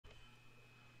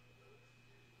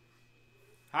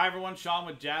Hi everyone, Sean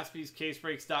with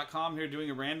JaspysCaseBreaks.com here doing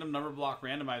a random number block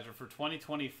randomizer for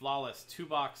 2020 Flawless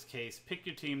 2-box case. Pick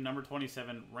your team, number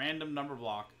 27, random number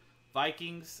block.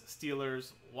 Vikings,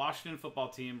 Steelers, Washington football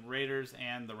team, Raiders,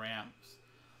 and the Rams.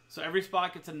 So every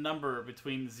spot gets a number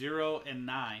between 0 and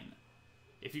 9.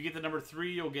 If you get the number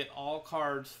 3, you'll get all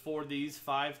cards for these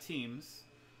 5 teams,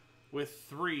 with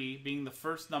 3 being the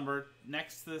first number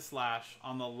next to the slash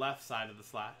on the left side of the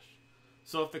slash.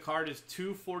 So if the card is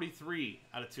 243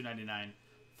 out of 299,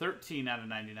 13 out of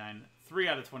 99, 3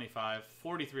 out of 25,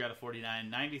 43 out of 49,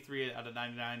 93 out of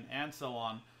 99, and so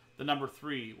on, the number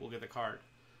 3 will get the card.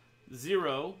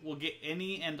 0 will get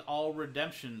any and all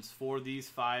redemptions for these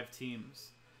 5 teams,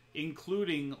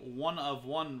 including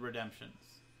 1-of-1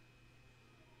 redemptions.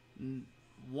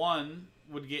 1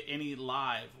 would get any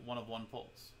live 1-of-1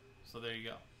 pulls. So there you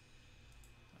go.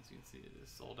 As you can see, it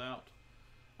is sold out.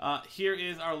 Here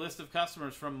is our list of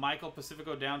customers from Michael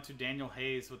Pacifico down to Daniel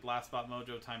Hayes with Last Spot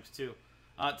Mojo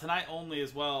 ×2. Tonight only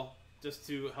as well, just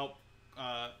to help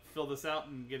fill this out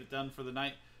and get it done for the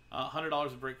night. $100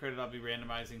 of break credit I'll be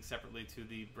randomizing separately to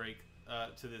the break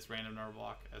to this random number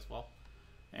block as well.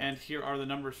 And here are the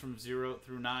numbers from 0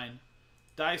 through 9.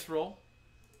 Dice roll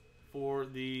for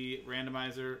the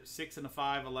randomizer: 6 and a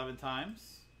 5, 11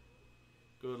 times.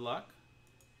 Good luck.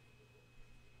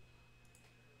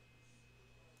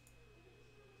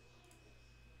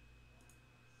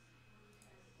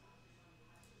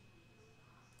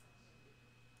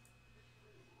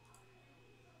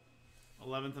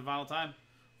 th and final time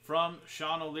from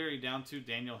Sean O'Leary down to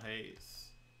Daniel Hayes.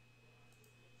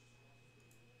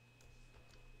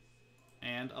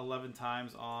 And 11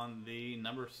 times on the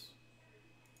numbers.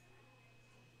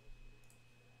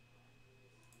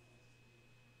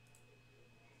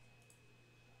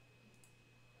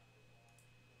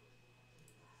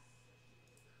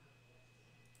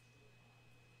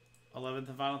 th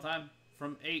and final time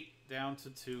from 8 down to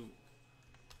 2.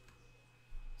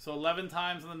 So 11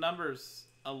 times on the numbers,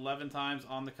 11 times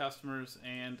on the customers,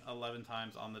 and 11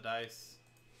 times on the dice.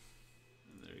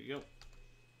 And there you go.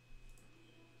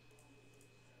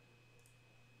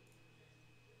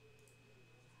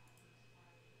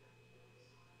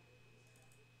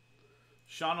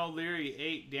 Sean O'Leary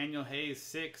 8, Daniel Hayes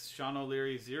 6, Sean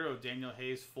O'Leary 0, Daniel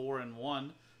Hayes 4 and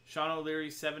 1, Sean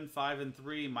O'Leary 7, 5 and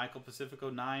 3, Michael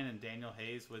Pacifico 9, and Daniel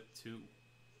Hayes with 2.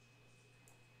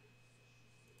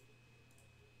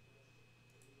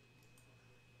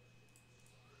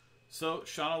 So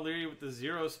Sean O'Leary with the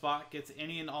 0 spot gets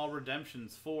any and all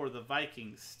redemptions for the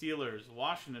Vikings, Steelers,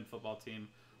 Washington football team,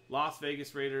 Las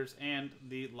Vegas Raiders, and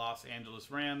the Los Angeles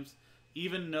Rams.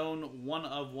 Even known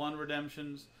 1-of-1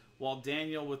 redemptions, while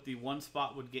Daniel with the 1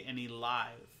 spot would get any live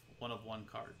 1-of-1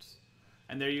 cards.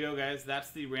 And there you go, guys.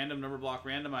 That's the random number block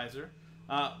randomizer.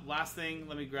 Last thing,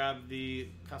 let me grab the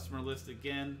customer list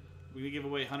again. We give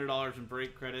away $100 in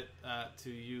break credit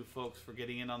to you folks for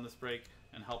getting in on this break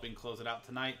and helping close it out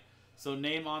tonight. So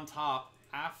name on top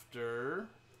after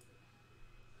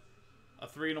a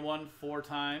 3 and a 1 4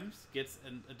 times gets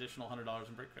an additional $100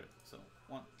 in break credit. So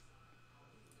 1.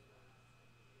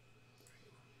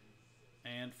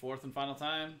 And 4th and final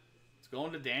time, it's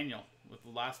going to Daniel with the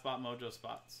Last Spot Mojo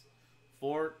spots.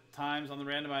 4 times on the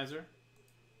randomizer,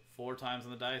 4 times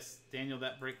on the dice. Daniel,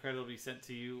 that break credit will be sent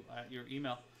to you at your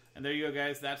email. And there you go,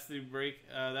 guys. That's the break.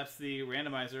 That's the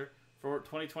randomizer for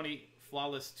 2020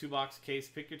 Flawless 2-box case.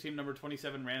 Pick your team, number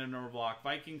 27, random number block.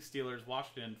 Vikings, Steelers,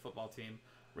 Washington football team,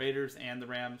 Raiders, and the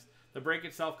Rams. The break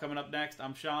itself coming up next.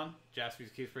 I'm Sean,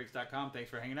 JaspysCaseBreaks.com. Thanks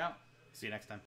for hanging out. See you next time.